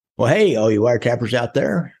Well, hey, all you wiretappers out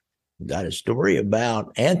there, got a story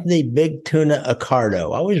about Anthony Big Tuna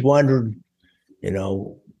Accardo. I always wondered,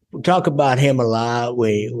 we talk about him a lot.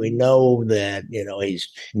 We know that his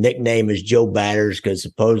nickname is Joe Batters because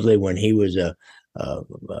supposedly when he was a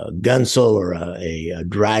gunsel or a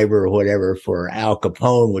driver or whatever for Al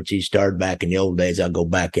Capone, which he started back in the old days. I'll go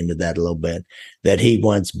back into that a little bit. That he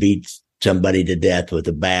once beat somebody to death with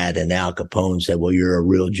a bat, and Al Capone said, "Well, you're a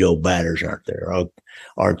real Joe Batters,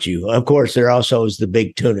 aren't you?" Of course, there also is the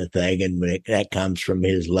big tuna thing, and that comes from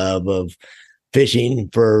his love of fishing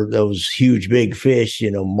for those huge big fish,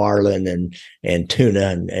 marlin and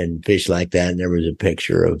tuna and fish like that. And there was a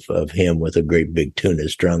picture of him with a great big tuna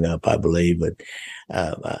strung up, I believe. But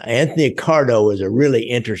Anthony Accardo is a really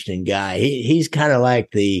interesting guy. He's kind of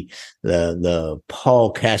like the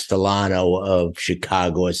Paul Castellano of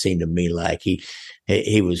Chicago. It seemed to me like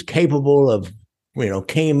he was capable of,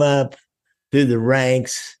 came up through the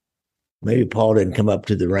ranks. Maybe Paul didn't come up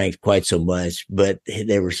to the ranks quite so much, but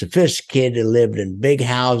they were sophisticated, lived in big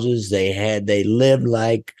houses. They lived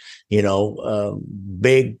like,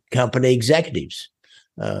 big company executives,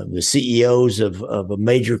 the CEOs of a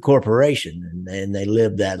major corporation, and they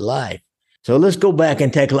lived that life. So let's go back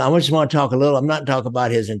and take a look. I just want to talk a little. I'm not talking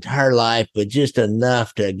about his entire life, but just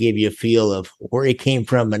enough to give you a feel of where he came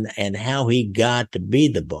from and how he got to be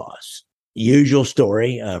the boss. Usual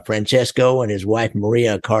story, Francesco and his wife,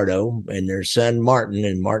 Maria Accardo, and their son, Martin,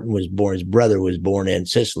 and Martin was born, his brother was born in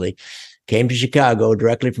Sicily, came to Chicago,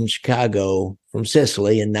 directly from Chicago, from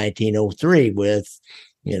Sicily in 1903 with,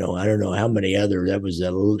 I don't know how many other, that was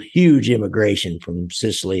a huge immigration from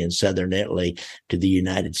Sicily and southern Italy to the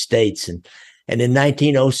United States. And in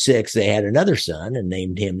 1906, they had another son and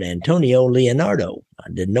named him Antonio Leonardo. I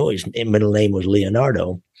didn't know his middle name was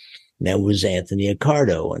Leonardo. That was Anthony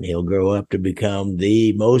Accardo, and he'll grow up to become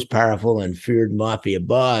the most powerful and feared mafia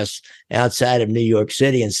boss outside of New York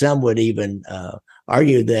City. And some would even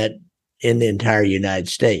argue that in the entire United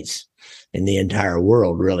States, in the entire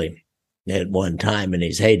world, really, at one time in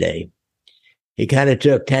his heyday. He kind of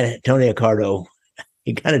took Tony Accardo,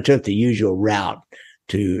 he kind of took the usual route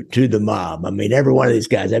to the mob. I mean, every one of these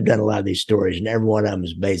guys, I've done a lot of these stories, and every one of them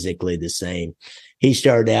is basically the same. He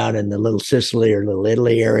started out in the Little Sicily or Little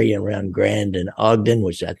Italy area around Grand and Ogden,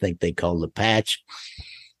 which I think they call the Patch.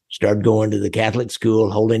 Started going to the Catholic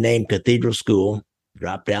school, Holy Name Cathedral School,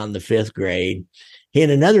 dropped out in the 5th grade. He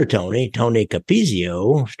and another Tony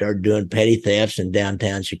Capizio, started doing petty thefts in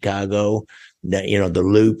downtown Chicago, the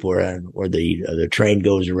loop where the train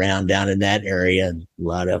goes around down in that area. And a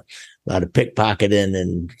lot of pickpocketing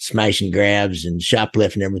and smash and grabs and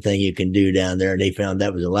shoplifting, everything you can do down there. And he found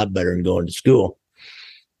that was a lot better than going to school.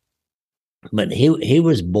 But he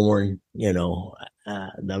was born,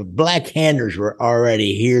 the Black Handers were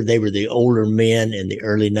already here. They were the older men in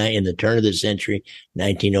the turn of the century,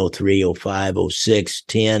 1903, 05, 06,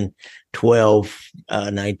 10, 12,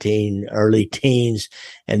 19, early teens.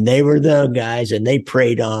 And they were the guys, and they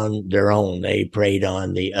preyed on their own. They preyed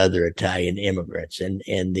on the other Italian immigrants. And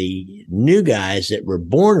the new guys that were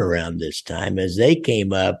born around this time, as they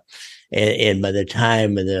came up, and by the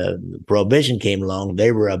time the Prohibition came along,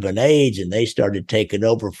 they were of an age and they started taking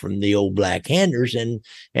over from the old Black Handers.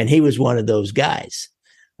 And he was one of those guys.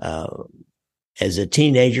 As a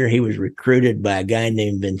teenager, he was recruited by a guy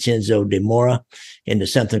named Vincenzo de Mora into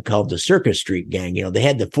something called the Circus Street Gang. They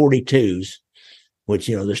had the 42s, which,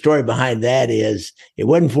 the story behind that is it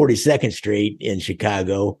wasn't 42nd Street in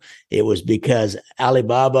Chicago. It was because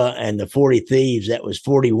Alibaba and the 40 Thieves, that was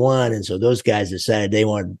 41. And so those guys decided they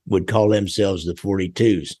would call themselves the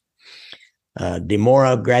 42s. De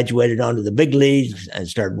Mora graduated onto the big leagues and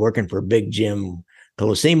started working for Big Jim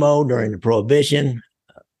Colosimo during the Prohibition.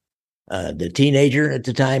 The teenager at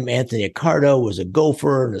the time, Anthony Accardo, was a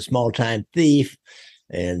gopher and a small-time thief.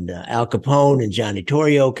 And Al Capone and Johnny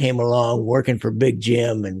Torrio came along working for Big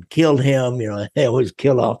Jim and killed him. They always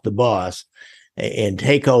kill off the boss and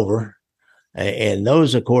take over. And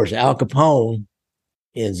those, of course, Al Capone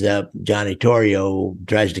ends up, Johnny Torrio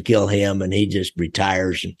tries to kill him and he just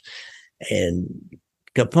retires. And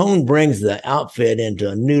Capone brings the outfit into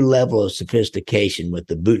a new level of sophistication with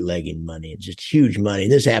the bootlegging money. It's just huge money.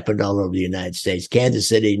 This happened all over the United States, Kansas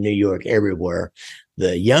City, New York, everywhere.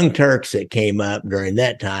 The Young Turks that came up during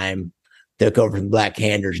that time took over from Black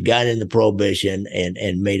Handers, got into Prohibition,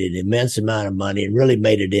 and made an immense amount of money and really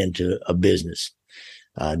made it into a business.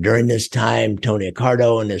 During this time, Tony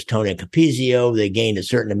Accardo and this Tony Capizio, they gained a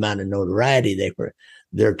certain amount of notoriety.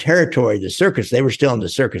 Their territory, the circus, they were still in the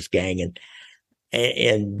circus gang,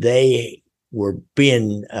 and they were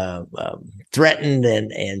being threatened,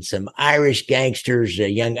 and some Irish gangsters,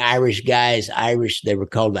 young Irish guys, they were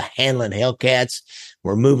called the Hanlon Hellcats,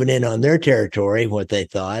 were moving in on their territory, what they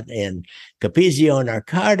thought. And Capizio and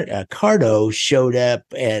Accardo showed up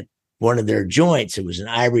at one of their joints. It was an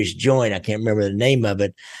Irish joint. I can't remember the name of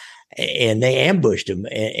it. And they ambushed them,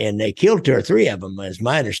 and they killed 2 or 3 of them, as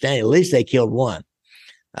my understanding. At least they killed one.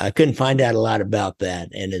 I couldn't find out a lot about that.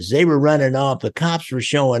 And as they were running off, the cops were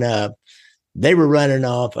showing up. They were running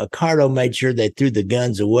off. Accardo made sure they threw the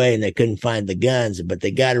guns away, and they couldn't find the guns, but they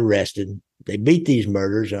got arrested. They beat these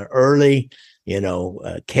murders. An early,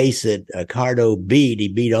 case that Accardo beat. He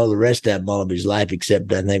beat all the rest of them all of his life,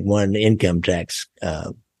 except I think one income tax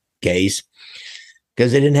case,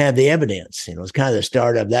 because they didn't have the evidence. It's kind of the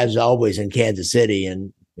startup. That was always in Kansas City,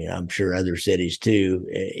 and I'm sure other cities too.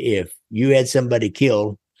 If you had somebody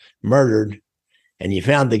killed, murdered, and you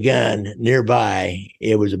found the gun nearby,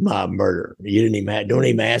 it was a mob murder. You don't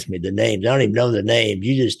even ask me the names. I don't even know the names.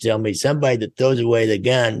 You just tell me somebody that throws away the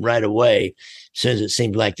gun right away, as soon as it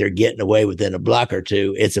seems like they're getting away within a block or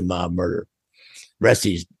two, it's a mob murder. Rest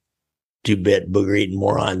of these 2-bit booger-eating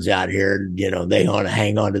morons out here, they want to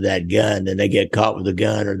hang on to that gun, and they get caught with the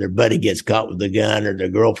gun, or their buddy gets caught with the gun, or their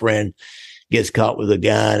girlfriend gets caught with a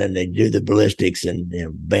gun, and they do the ballistics, and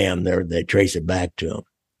bam, they trace it back to them.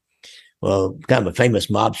 Well, kind of a famous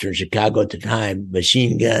mobster in Chicago at the time,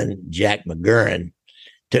 Machine Gun Jack McGurran,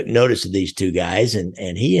 took notice of these 2 guys, and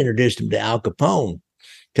he introduced them to Al Capone.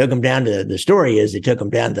 Took them down to, the story is they took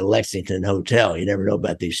them down to Lexington Hotel. You never know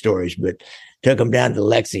about these stories, but took them down to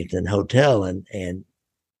Lexington Hotel, and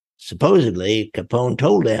supposedly Capone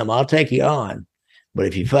told them, I'll take you on, but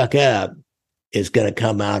if you fuck up, it's going to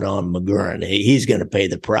come out on McGurran. He's going to pay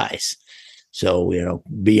the price. So,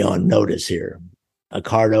 be on notice here.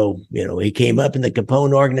 Accardo, he came up in the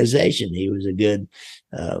Capone organization. He was a good,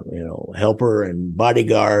 helper and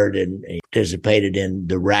bodyguard, and he participated in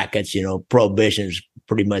the rackets. Prohibition's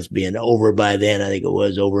pretty much being over by then. I think it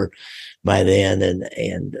was over by then.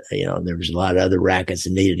 And there was a lot of other rackets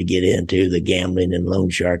that needed to get into, the gambling and loan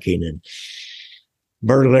sharking and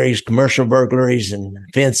burglaries, commercial burglaries and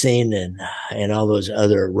fencing and all those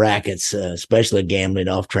other rackets, especially gambling,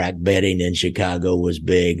 off-track betting in Chicago was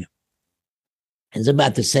big. It's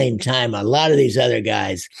about the same time a lot of these other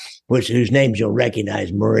guys, whose names you'll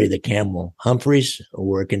recognize, Murray the Camel Humphreys,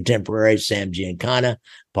 were contemporaries, Sam Giancana,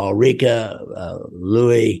 Paul Ricca,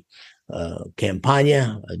 Louis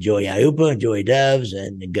Campagna, Joey Iupa, Joey Doves,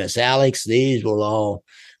 and Gus Alex. These will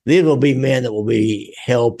be men that will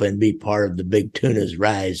help and be part of the Big Tuna's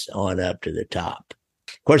rise on up to the top.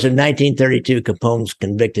 Of course, in 1932, Capone's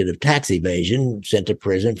convicted of tax evasion, sent to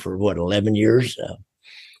prison for 11 years.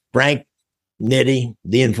 Frank Nitti,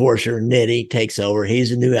 the enforcer, Nitti, takes over.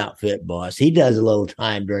 He's a new outfit boss. He does a little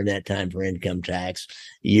time during that time for income tax,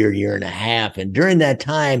 year and a half. And during that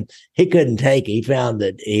time, he couldn't take it. He found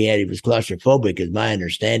that he was claustrophobic, is my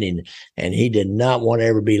understanding, and he did not want to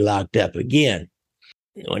ever be locked up again.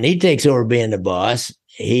 When he takes over being the boss,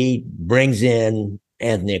 he brings in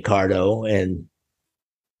Anthony Accardo and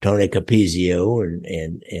Tony Capizio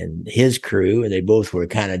and his crew, and they both were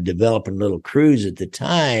kind of developing little crews at the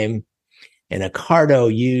time. And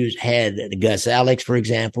Accardo had Gus Alex, for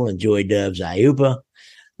example, and Joey Doves Iupa,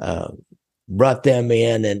 brought them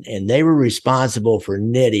in, and they were responsible for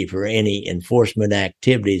Nitti for any enforcement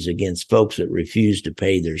activities against folks that refused to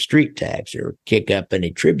pay their street tax or kick up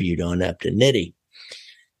any tribute on up to Nitti.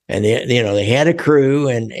 And they had a crew,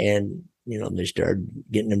 and they started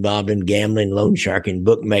getting involved in gambling, loan sharking,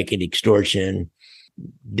 bookmaking, extortion,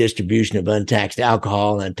 distribution of untaxed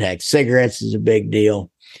alcohol, untaxed cigarettes is a big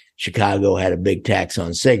deal. Chicago had a big tax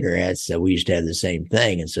on cigarettes, so we used to have the same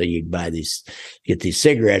thing. And so you'd get these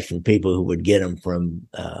cigarettes from people who would get them from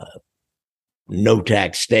no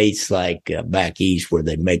tax states like back east where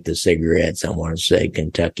they make the cigarettes. I want to say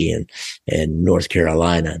Kentucky and North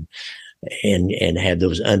Carolina, and have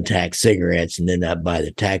those untaxed cigarettes and then not buy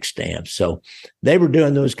the tax stamps. So they were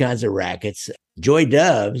doing those kinds of rackets. Joy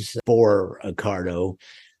Doves for Accardo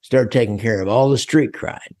started taking care of all the street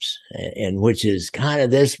crimes, and which is kind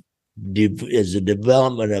of is a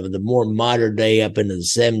development of the more modern day up into the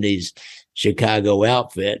 70s Chicago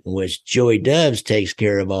outfit, in which Joey Doves takes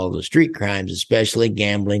care of all the street crimes, especially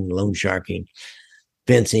gambling, loan sharking,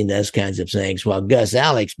 fencing, those kinds of things, while Gus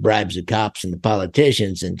Alex bribes the cops and the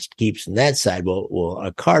politicians and keeps on that side. Well,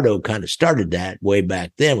 Accardo kind of started that way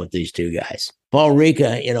back then with these 2 guys. Paul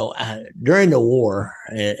Ricca, during the war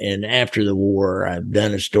and after the war, I've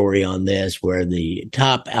done a story on this where the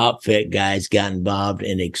top outfit guys got involved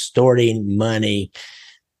in extorting money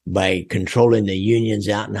by controlling the unions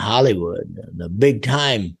out in Hollywood. The big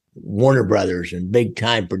time Warner Brothers and big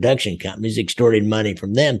time production companies, extorted money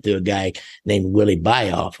from them through a guy named Willie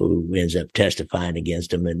Byoff, who ends up testifying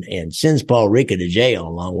against him and sends Paul Ricca to jail,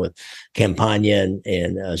 along with Campagna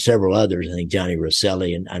and several others. I think Johnny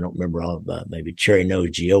Rosselli, and I don't remember all of maybe Cherry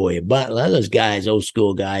Nose Gioia, but a lot of those guys, old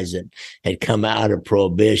school guys that had come out of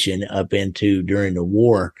Prohibition up into during the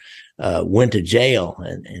war, went to jail,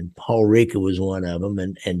 and Paul Ricca was one of them.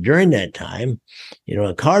 And during that time,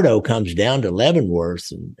 Accardo comes down to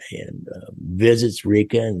Leavenworth and visits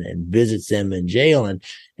Ricca and visits them in jail,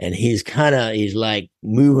 and he's like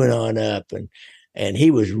moving on up, and he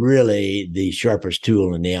was really the sharpest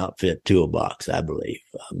tool in the outfit toolbox, I believe.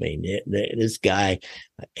 I mean, this guy,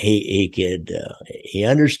 he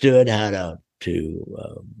understood how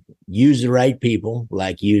to use the right people,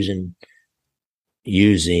 like using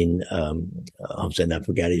I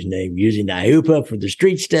forgot his name, using IUPA for the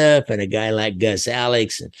street stuff, and a guy like Gus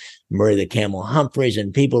Alex and Murray the Camel Humphreys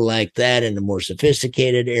and people like that in the more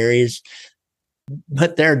sophisticated areas.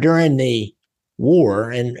 But there during the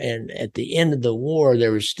war and at the end of the war,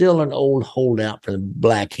 there was still an old holdout from the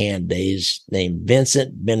Black Hand days named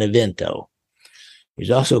Vincent Benevento.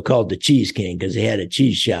 He's also called the Cheese King because he had a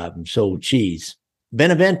cheese shop and sold cheese.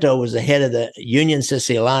 Benevento was the head of the Union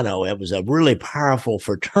Siciliano. It was a really powerful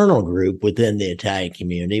fraternal group within the Italian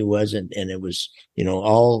community. It was,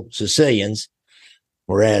 all Sicilians,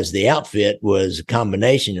 whereas the outfit was a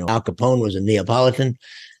combination. Al Capone was a Neapolitan,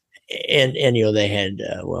 and they had,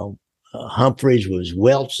 Humphreys was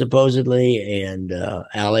Welsh, supposedly, and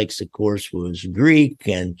Alex, of course, was Greek,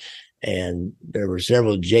 and there were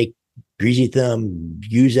several Greasy Thumb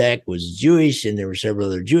Buzak was Jewish, and there were several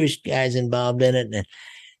other Jewish guys involved in it.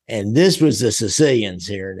 And this was the Sicilians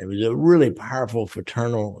here. And it was a really powerful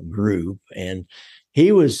fraternal group. And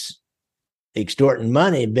he was extorting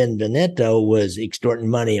money. Benvenuto was extorting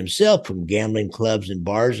money himself from gambling clubs and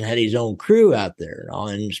bars, and had his own crew out there,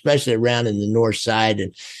 and especially around in the north side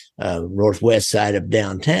and northwest side of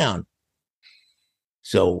downtown.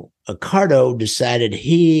 So Accardo decided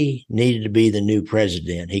he needed to be the new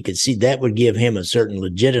president. He could see that would give him a certain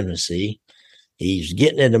legitimacy. He's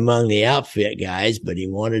getting it among the outfit guys, but he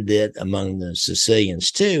wanted it among the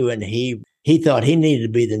Sicilians too. And he thought he needed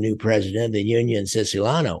to be the new president of the Union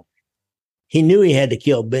Siciliano. He knew he had to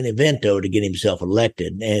kill Benevento to get himself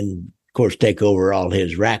elected and, of course, take over all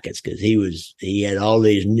his rackets, because he had all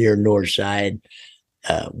these near north side,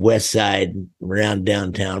 west side, around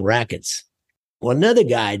downtown rackets. Well, another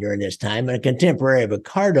guy during this time, and a contemporary of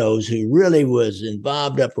Accardo's, who really was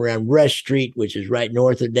involved up around Rush Street, which is right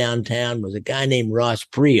north of downtown, was a guy named Ross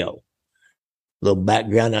Prio. A little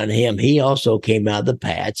background on him. He also came out of the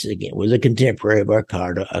Pats, again, was a contemporary of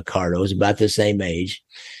Accardo's, about the same age.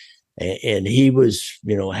 And he was,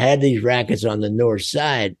 had these rackets on the north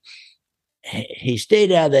side. He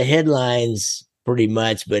stayed out of the headlines pretty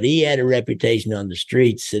much, but he had a reputation on the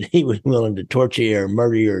streets that he was willing to torture you or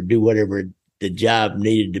murder you or do whatever the job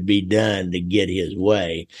needed to be done to get his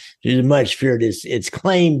way. There's much feared. It's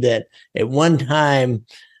claimed that at one time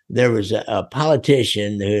there was a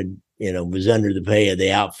politician who was under the pay of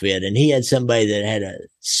the outfit, and he had somebody that had a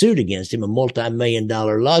suit against him, a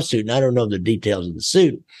multi-million-dollar lawsuit. And I don't know the details of the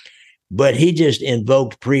suit, but he just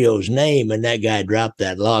invoked Prio's name, and that guy dropped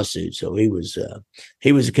that lawsuit. So he was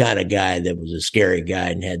the kind of guy that was a scary guy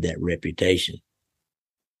and had that reputation.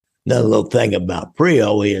 Another little thing about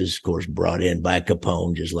Prio, he is, of course, brought in by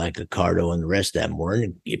Capone, just like Accardo and the rest of them were.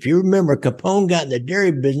 And if you remember, Capone got in the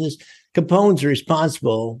dairy business. Capone's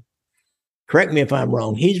responsible, correct me if I'm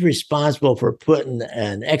wrong, he's responsible for putting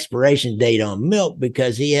an expiration date on milk,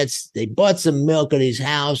 because they bought some milk at his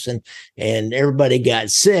house and everybody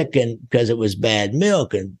got sick and because it was bad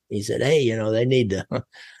milk. And he said, hey, they need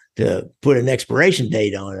to put an expiration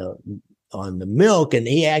date on the milk. And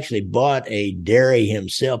he actually bought a dairy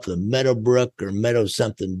himself, the Meadowbrook or Meadow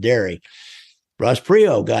something dairy. Ross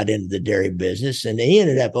Prio got into the dairy business, and he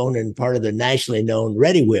ended up owning part of the nationally known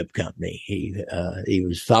Ready Whip company. He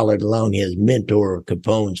was followed along his mentor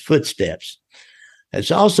Capone's footsteps. It's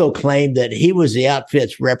also claimed that he was the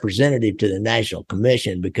outfit's representative to the National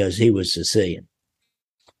Commission because he was Sicilian.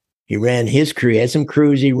 He ran his crew, had some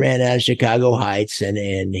crews he ran out of Chicago Heights, and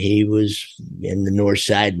he was in the north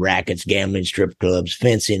side rackets, gambling, strip clubs,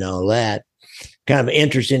 fencing, all that. Kind of an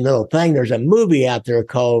interesting little thing. There's a movie out there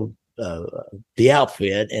called The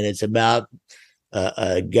Outfit, and it's about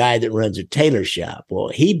a guy that runs a tailor shop. Well,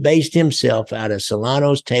 he based himself out of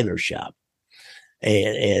Solano's tailor shop.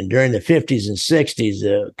 And during the 50s and 60s,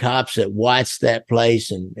 the cops that watched that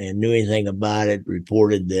place and knew anything about it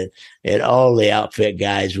reported that all the outfit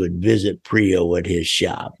guys would visit Prio at his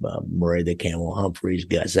shop. Murray the Camel Humphreys,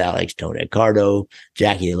 Gus Alex, Tony Accardo,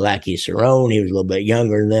 Jackie the Lackey Cerrone. He was a little bit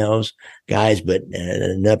younger than those guys, but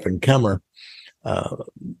an up-and-comer.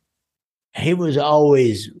 He was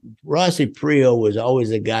always, Rossi Prio was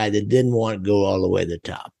always a guy that didn't want to go all the way to the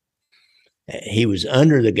top. He was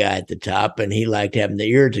under the guy at the top, and he liked having the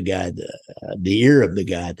ear of the guy, the ear of the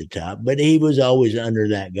guy at the top. But he was always under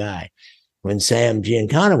that guy. When Sam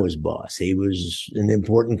Giancana was boss, he was an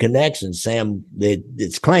important connection.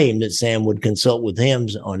 It's claimed that Sam would consult with him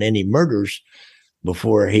on any murders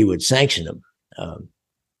before he would sanction them.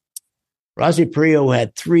 Rossi Prio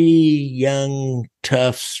had 3 young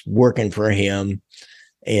toughs working for him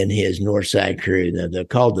in his Northside crew. They're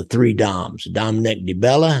called the 3 Doms: Dominic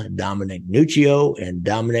DiBella, Dominic Nuccio, and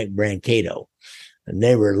Dominic Brancato. And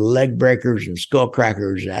they were leg breakers and skull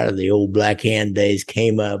crackers out of the old Black Hand days,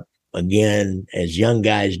 came up again as young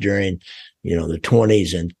guys during, the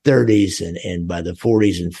 20s and 30s, and by the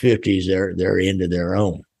 40s and 50s, they're into their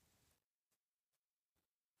own.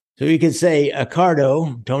 So you could say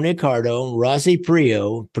Tony Accardo, Rossi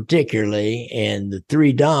Prio particularly, and the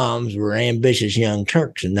 3 Doms were ambitious young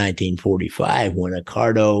Turks in 1945 when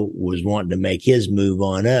Accardo was wanting to make his move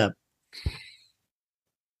on up.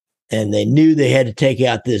 And they knew they had to take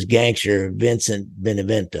out this gangster, Vincent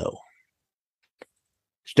Benevento.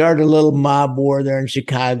 Started a little mob war there in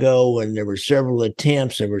Chicago, and there were several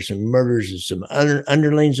attempts. There were some murders of some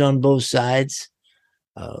underlings on both sides.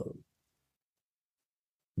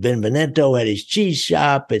 Benevento had his cheese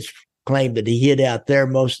shop. It's claimed that he hid out there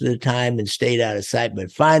most of the time and stayed out of sight.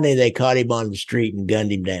 But finally, they caught him on the street and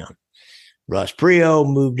gunned him down. Ross Prio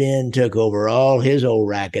moved in, took over all his old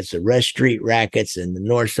rackets, the West Street rackets and the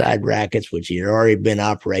North Side rackets, which he had already been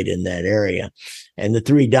operating in that area. And the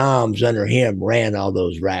 3 Doms under him ran all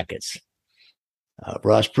those rackets.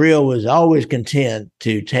 Ross Prio was always content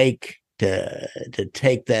to take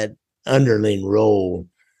that underling role,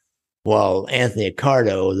 while Anthony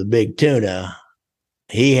Accardo, the Big Tuna,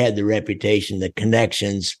 he had the reputation, the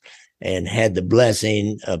connections, and had the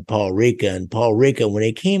blessing of Paul Ricca. And Paul Ricca, when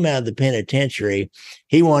he came out of the penitentiary,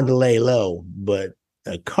 he wanted to lay low, but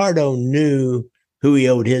Accardo knew who he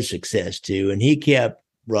owed his success to, and he kept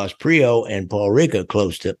Ross Prio and Paul Ricca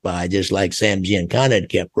close by, just like Sam Giancana had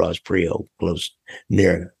kept Ross Prio close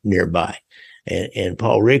nearby. And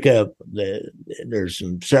Paul Ricca, there's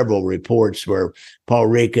several reports where Paul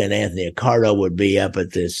Ricca and Anthony Accardo would be up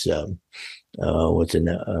at this, there's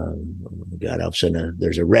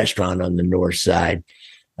a restaurant on the North Side.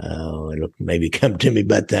 It'll maybe come to me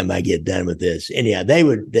by the time I get done with this. Anyhow, they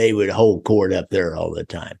would hold court up there all the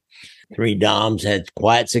time. 3 Doms had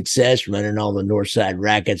quiet success running all the North Side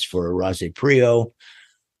rackets for Rossi Prio.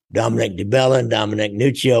 Dominic DiBella and Dominic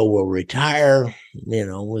Nuccio will retire,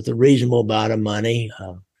 with a reasonable amount of money.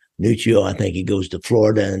 Nuccio, I think he goes to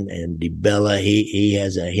Florida, and DiBella, he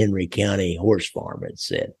has a Henry County horse farm, it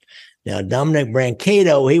said. Now, Dominic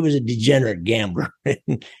Brancato, he was a degenerate gambler,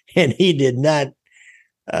 and he did not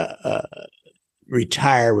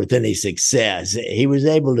retire with any success. He was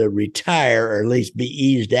able to retire, or at least be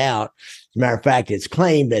eased out. As a matter of fact, it's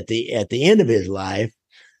claimed at the end of his life,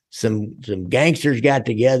 some gangsters got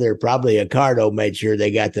together. Probably Accardo made sure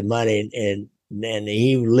they got the money, and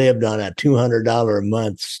he lived on a $200 a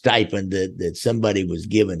month stipend that somebody was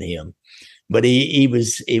giving him. But he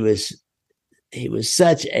was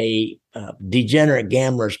such a degenerate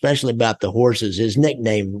gambler, especially about the horses. His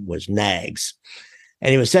nickname was Nags.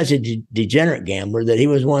 And he was such a degenerate gambler that he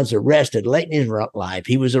was once arrested late in his life.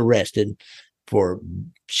 He was arrested for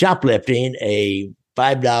shoplifting a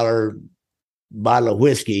 $5 bottle of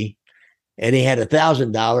whiskey, and he had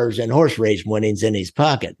 $1,000 in horse race winnings in his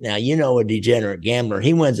pocket. Now, a degenerate gambler,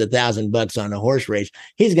 he wins $1,000 on a horse race.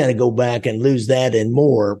 He's going to go back and lose that and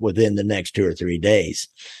more within the next 2 or 3 days.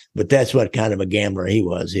 But that's what kind of a gambler he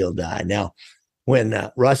was. He'll die. Now, when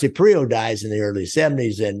Rossi Prio dies in the early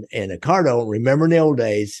 70s, and Accardo, remember in the old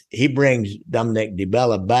days, he brings Dominic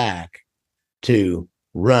DiBella back to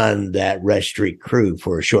run that West Street crew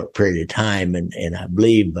for a short period of time. And I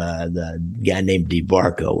believe the guy named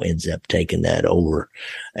DeBarco ends up taking that over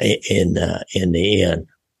in the end.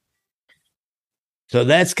 So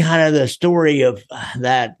that's kind of the story of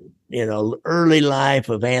that, early life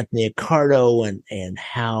of Anthony Accardo and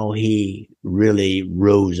how he really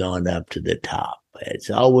rose on up to the top. It's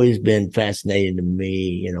always been fascinating to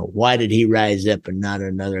me, why did he rise up and not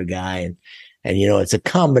another guy? And, it's a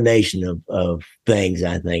combination of things,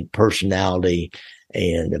 I think, personality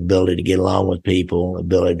and ability to get along with people,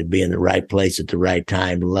 ability to be in the right place at the right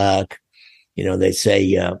time, luck. They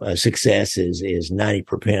say success is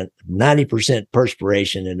 90%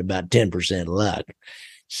 perspiration and about 10% luck.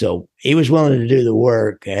 So he was willing to do the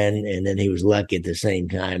work, and then he was lucky at the same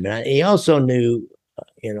time. And he also knew,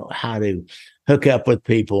 how to hook up with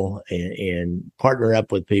people and partner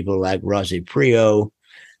up with people like Rossi Prio,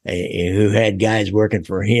 who had guys working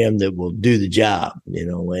for him that will do the job,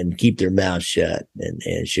 and keep their mouth shut.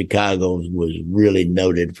 And Chicago was really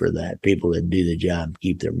noted for that. People that do the job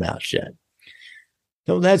keep their mouth shut.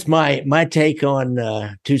 So that's my take on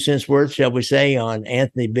 2 cents worth, shall we say, on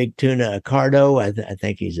Anthony Big Tuna Accardo. I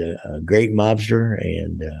think he's a great mobster,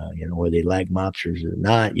 and whether you like mobsters or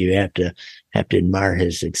not, you have to admire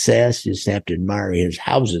his success. You just have to admire his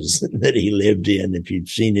houses that he lived in. If you've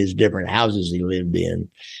seen his different houses he lived in,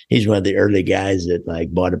 he's one of the early guys that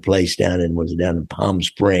bought a place down in Palm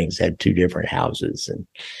Springs, had 2 different houses, and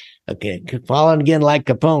okay, following again like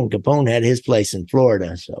Capone. Capone had his place in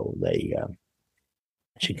Florida, so they.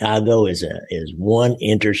 Chicago is one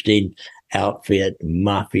interesting outfit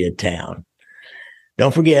mafia town.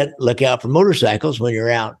 Don't forget, look out for motorcycles when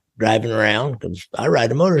you're out driving around, because I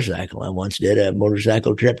ride a motorcycle. I once did a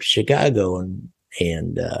motorcycle trip to Chicago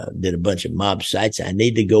and did a bunch of mob sites. I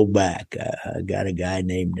need to go back. I got a guy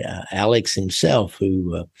named Alex himself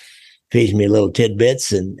who feeds me little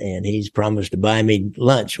tidbits, and he's promised to buy me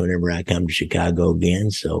lunch whenever I come to Chicago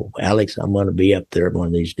again. So, Alex, I'm going to be up there one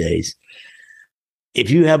of these days. If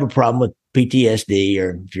you have a problem with PTSD,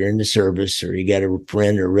 or if you're in the service, or you got a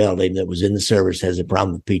friend or relative that was in the service has a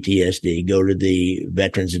problem with PTSD, go to the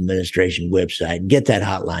Veterans Administration website and get that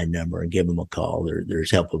hotline number and give them a call. There's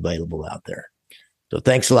help available out there. So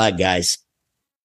thanks a lot, guys.